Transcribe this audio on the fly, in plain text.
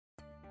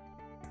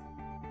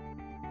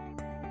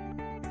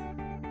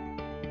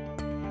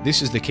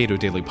This is the Cato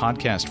Daily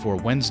Podcast for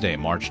Wednesday,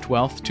 March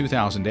 12th,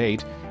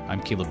 2008. I'm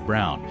Caleb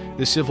Brown.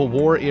 The Civil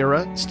War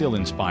era still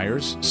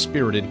inspires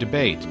spirited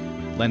debate.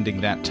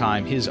 Lending that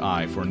time his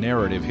eye for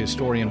narrative,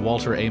 historian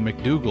Walter A.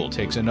 McDougall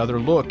takes another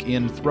look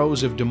in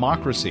Throes of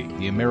Democracy,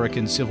 the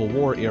American Civil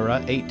War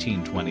era,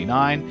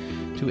 1829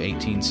 to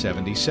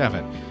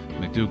 1877.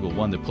 McDougall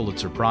won the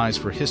Pulitzer Prize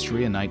for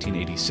History in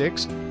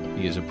 1986.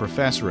 He is a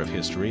professor of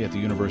history at the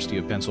University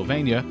of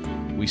Pennsylvania.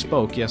 We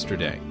spoke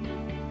yesterday.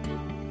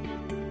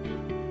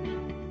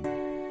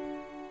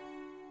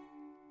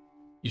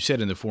 You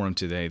said in the forum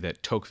today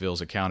that Tocqueville's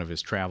account of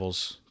his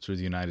travels through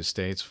the United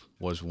States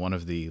was one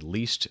of the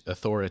least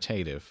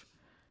authoritative.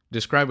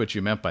 Describe what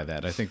you meant by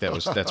that. I think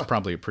that's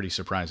probably a pretty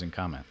surprising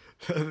comment.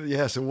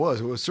 Yes, it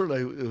was. It was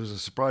a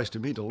surprise to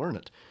me to learn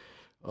it.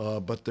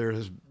 But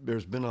there's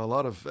been a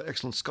lot of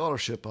excellent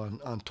scholarship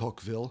on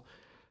Tocqueville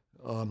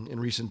in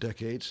recent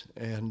decades,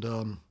 and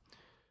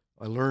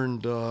I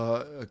learned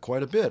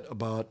quite a bit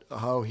about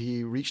how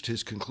he reached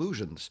his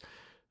conclusions.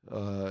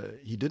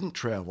 He didn't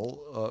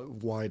travel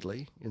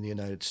widely in the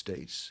United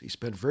States. He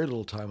spent very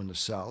little time in the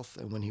South,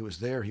 and when he was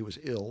there, he was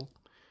ill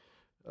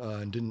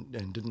and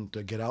didn't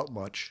get out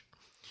much.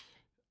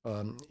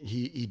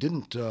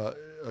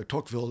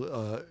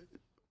 Tocqueville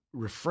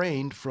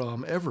refrained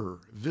from ever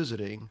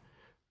visiting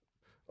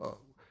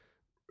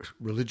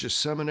religious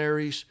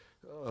seminaries,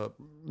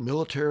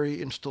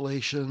 military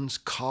installations,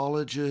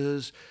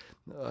 colleges,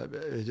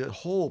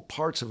 whole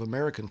parts of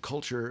American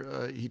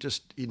culture. He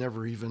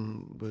never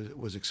even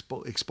was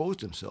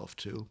exposed himself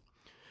to,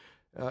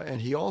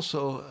 and he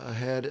also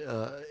had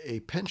a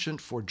penchant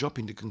for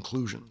jumping to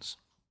conclusions.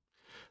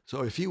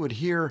 So if he would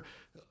hear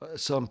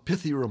some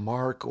pithy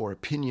remark or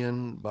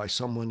opinion by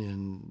someone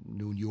in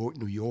New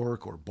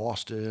York or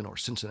Boston or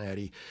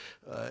Cincinnati,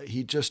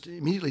 he just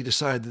immediately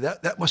decided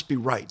that must be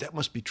right, that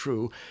must be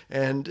true,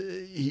 and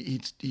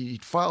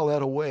he'd file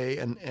that away,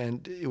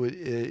 and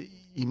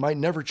he might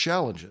never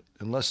challenge it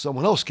unless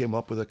someone else came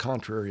up with a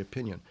contrary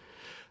opinion.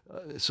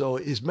 So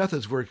his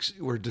methods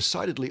were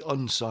decidedly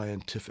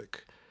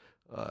unscientific.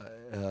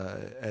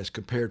 As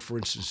compared, for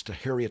instance, to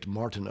Harriet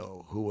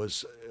Martineau, who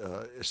was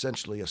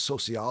essentially a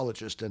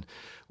sociologist and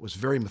was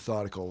very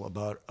methodical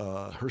about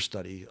her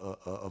study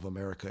of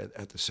America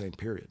at the same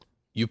period.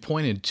 You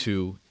pointed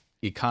to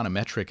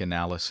econometric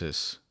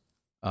analysis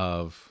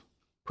of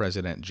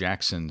President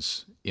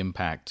Jackson's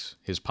impact,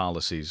 his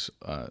policies'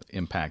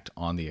 impact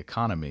on the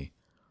economy.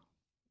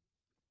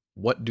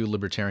 What do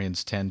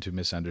libertarians tend to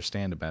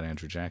misunderstand about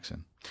Andrew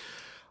Jackson?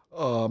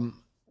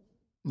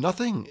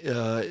 Nothing,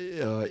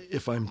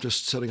 if I'm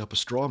just setting up a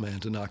straw man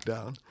to knock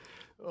down.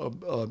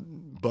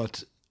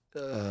 But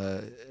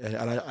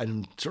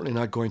I'm certainly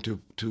not going to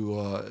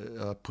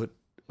put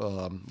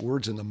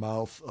words in the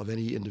mouth of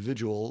any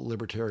individual,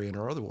 libertarian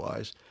or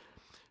otherwise.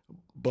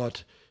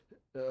 But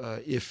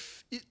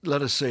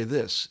let us say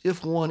this,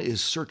 if one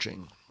is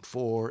searching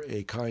for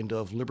a kind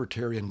of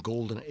libertarian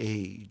golden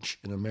age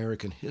in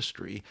American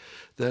history,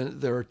 then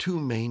there are two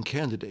main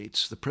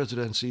candidates, the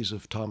presidencies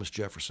of Thomas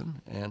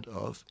Jefferson and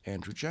of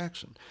Andrew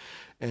Jackson.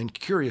 And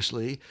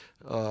curiously,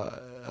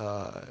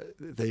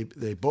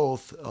 they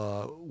both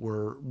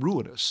were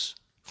ruinous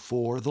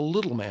for the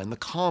little man, the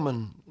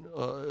common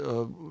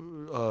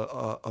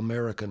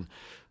American.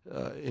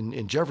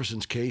 In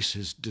Jefferson's case,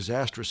 his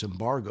disastrous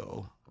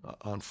embargo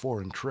on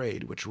foreign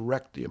trade, which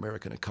wrecked the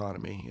American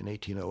economy in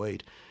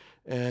 1808,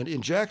 and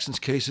in Jackson's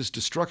case, his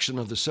destruction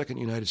of the Second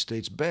United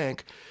States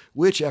Bank,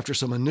 which, after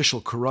some initial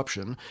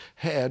corruption,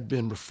 had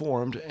been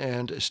reformed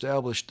and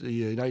established the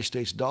United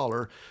States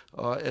dollar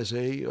as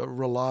a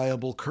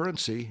reliable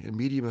currency and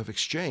medium of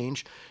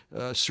exchange,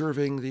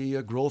 serving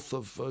the growth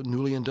of a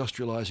newly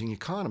industrializing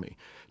economy.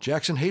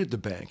 Jackson hated the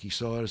bank. He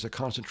saw it as a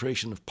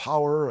concentration of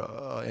power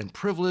and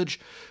privilege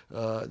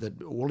that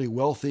only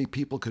wealthy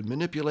people could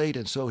manipulate,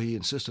 and so he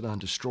insisted on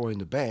destroying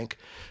the bank.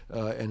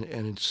 And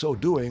in so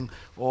doing,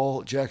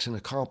 all Jackson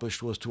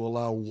accomplished was to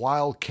allow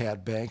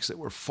wildcat banks that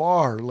were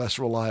far less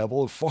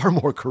reliable and far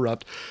more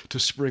corrupt to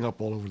spring up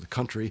all over the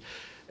country.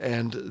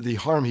 And the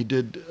harm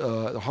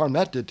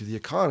that did to the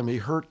economy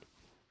hurt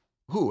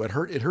who? It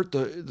hurt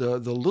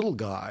the little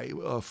guy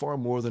far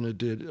more than it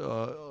did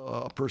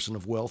a person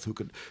of wealth who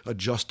could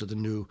adjust to the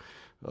new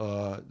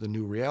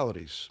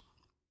realities.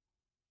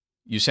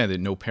 You say that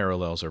no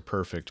parallels are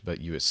perfect,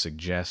 but you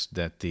suggest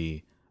that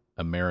the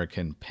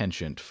American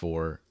penchant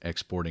for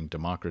exporting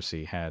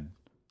democracy had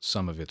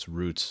some of its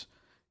roots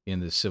in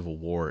the Civil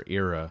War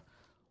era.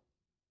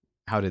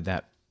 How did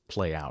that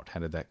play out? How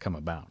did that come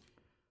about?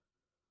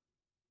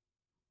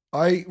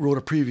 I wrote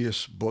a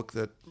previous book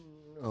that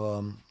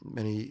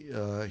many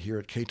here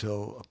at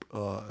Cato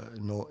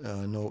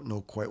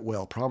know quite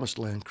well, Promised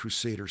Land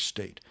Crusader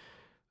State.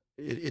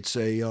 It's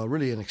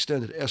really an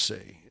extended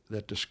essay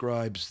that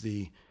describes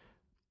the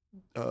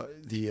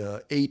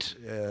eight,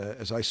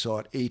 as I saw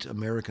it, 8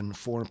 American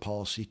foreign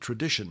policy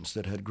traditions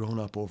that had grown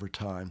up over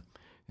time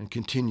and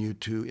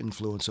continued to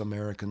influence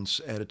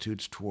Americans'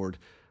 attitudes toward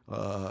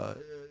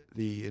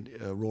the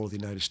role of the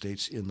United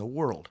States in the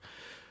world.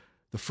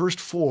 The first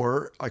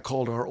four I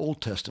called our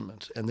Old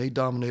Testament, and they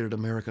dominated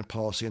American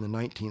policy in the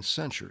 19th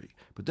century.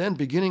 But then,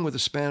 beginning with the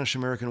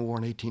Spanish-American War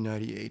in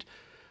 1898,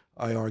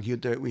 I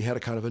argued that we had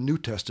a kind of a New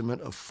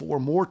Testament of four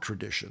more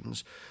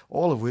traditions,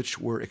 all of which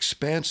were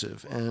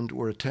expansive and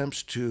were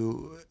attempts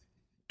to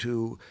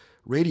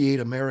radiate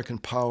American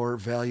power,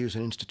 values,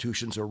 and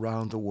institutions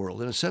around the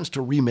world, in a sense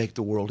to remake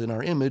the world in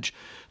our image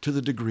to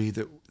the degree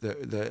to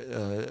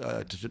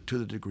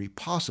the degree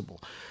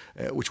possible,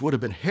 which would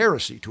have been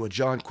heresy to a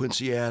John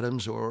Quincy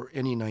Adams or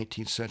any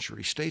 19th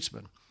century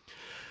statesman.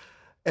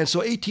 And so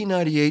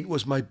 1898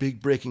 was my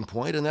big breaking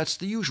point, and that's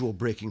the usual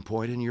breaking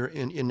point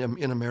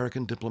in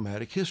American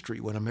diplomatic history,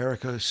 when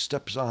America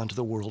steps onto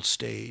the world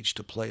stage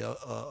to play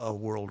a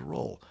world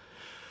role.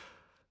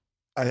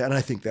 And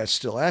I think that's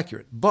still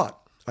accurate. But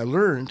I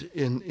learned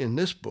in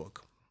this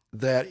book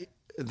that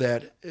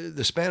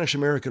the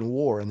Spanish-American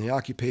War and the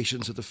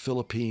occupations of the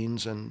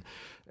Philippines and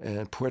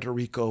Puerto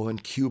Rico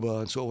and Cuba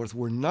and so forth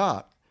were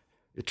not,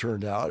 it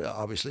turned out,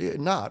 obviously,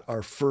 not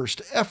our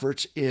first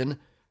efforts in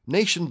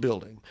nation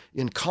building,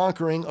 in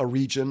conquering a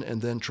region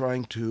and then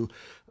trying to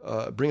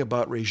bring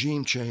about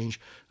regime change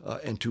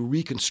and to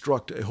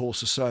reconstruct a whole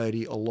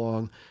society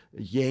along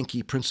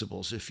Yankee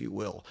principles, if you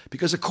will.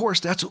 Because, of course,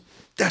 that's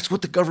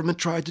what the government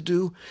tried to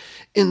do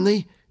in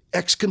the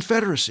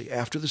ex-Confederacy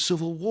after the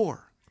Civil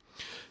War.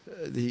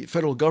 The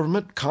federal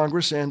government,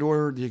 Congress, and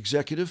or the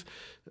executive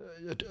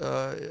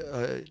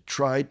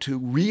tried to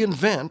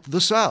reinvent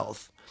the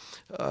South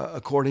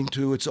according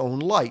to its own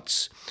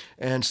lights.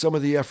 And some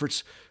of the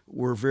efforts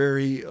were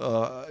very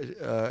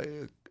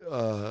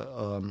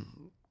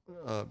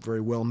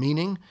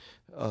well-meaning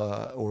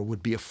or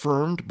would be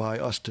affirmed by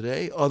us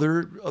today.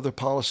 Other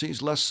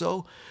policies, less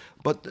so.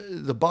 But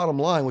the bottom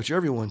line, which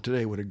everyone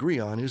today would agree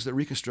on, is that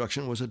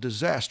Reconstruction was a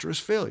disastrous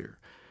failure.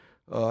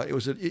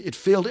 It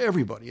failed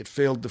everybody. It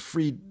failed the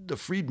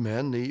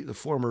freedmen, the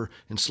former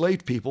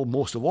enslaved people,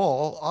 most of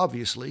all,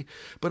 obviously,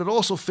 but it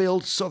also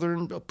failed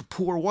Southern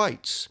poor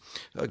whites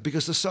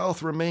because the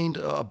South remained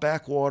a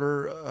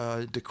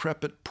backwater,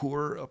 decrepit,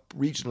 poor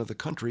region of the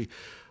country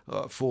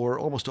for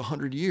almost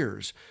 100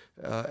 years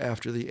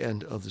after the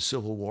end of the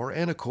Civil War.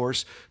 And, of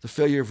course, the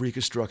failure of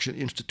Reconstruction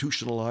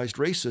institutionalized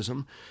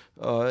racism,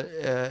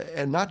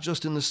 and not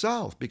just in the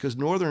South, because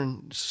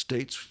northern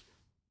states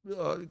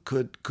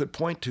could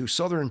point to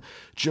Southern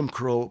Jim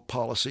Crow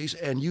policies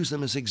and use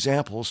them as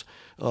examples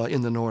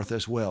in the North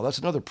as well. That's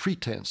another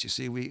pretense. You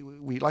see,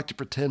 we like to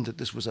pretend that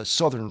this was a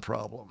Southern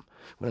problem,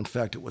 when in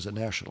fact it was a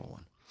national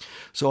one.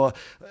 So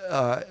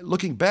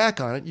looking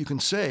back on it, you can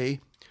say,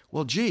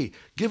 well, gee,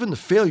 given the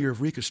failure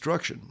of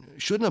Reconstruction,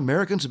 shouldn't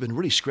Americans have been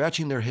really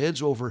scratching their heads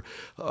over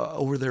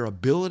their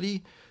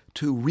ability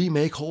to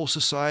remake whole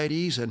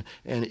societies and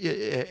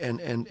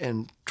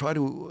try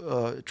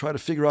to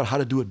figure out how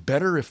to do it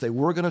better if they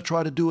were going to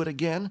try to do it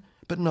again?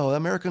 But no,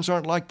 Americans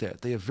aren't like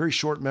that. They have very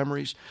short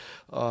memories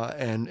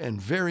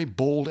and very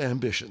bold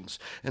ambitions.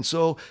 And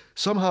so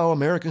somehow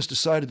Americans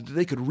decided that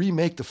they could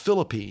remake the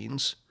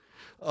Philippines,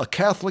 a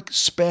Catholic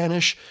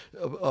Spanish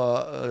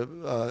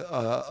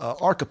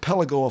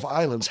archipelago of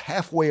islands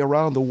halfway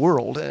around the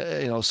world,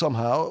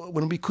 somehow,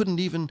 when we couldn't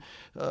even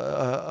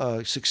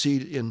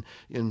succeed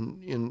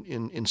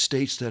in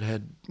states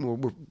that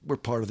were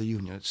part of the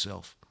Union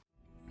itself.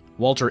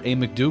 Walter A.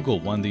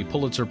 McDougall won the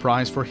Pulitzer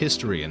Prize for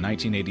History in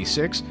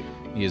 1986.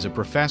 He is a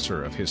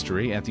professor of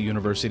history at the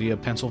University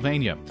of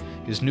Pennsylvania.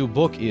 His new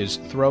book is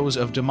Throes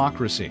of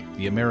Democracy,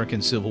 the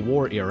American Civil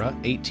War Era,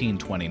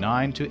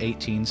 1829 to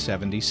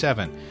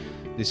 1877.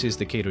 This is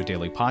the Cato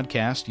Daily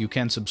Podcast. You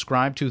can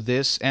subscribe to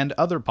this and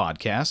other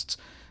podcasts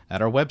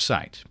at our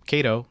website,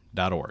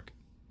 cato.org.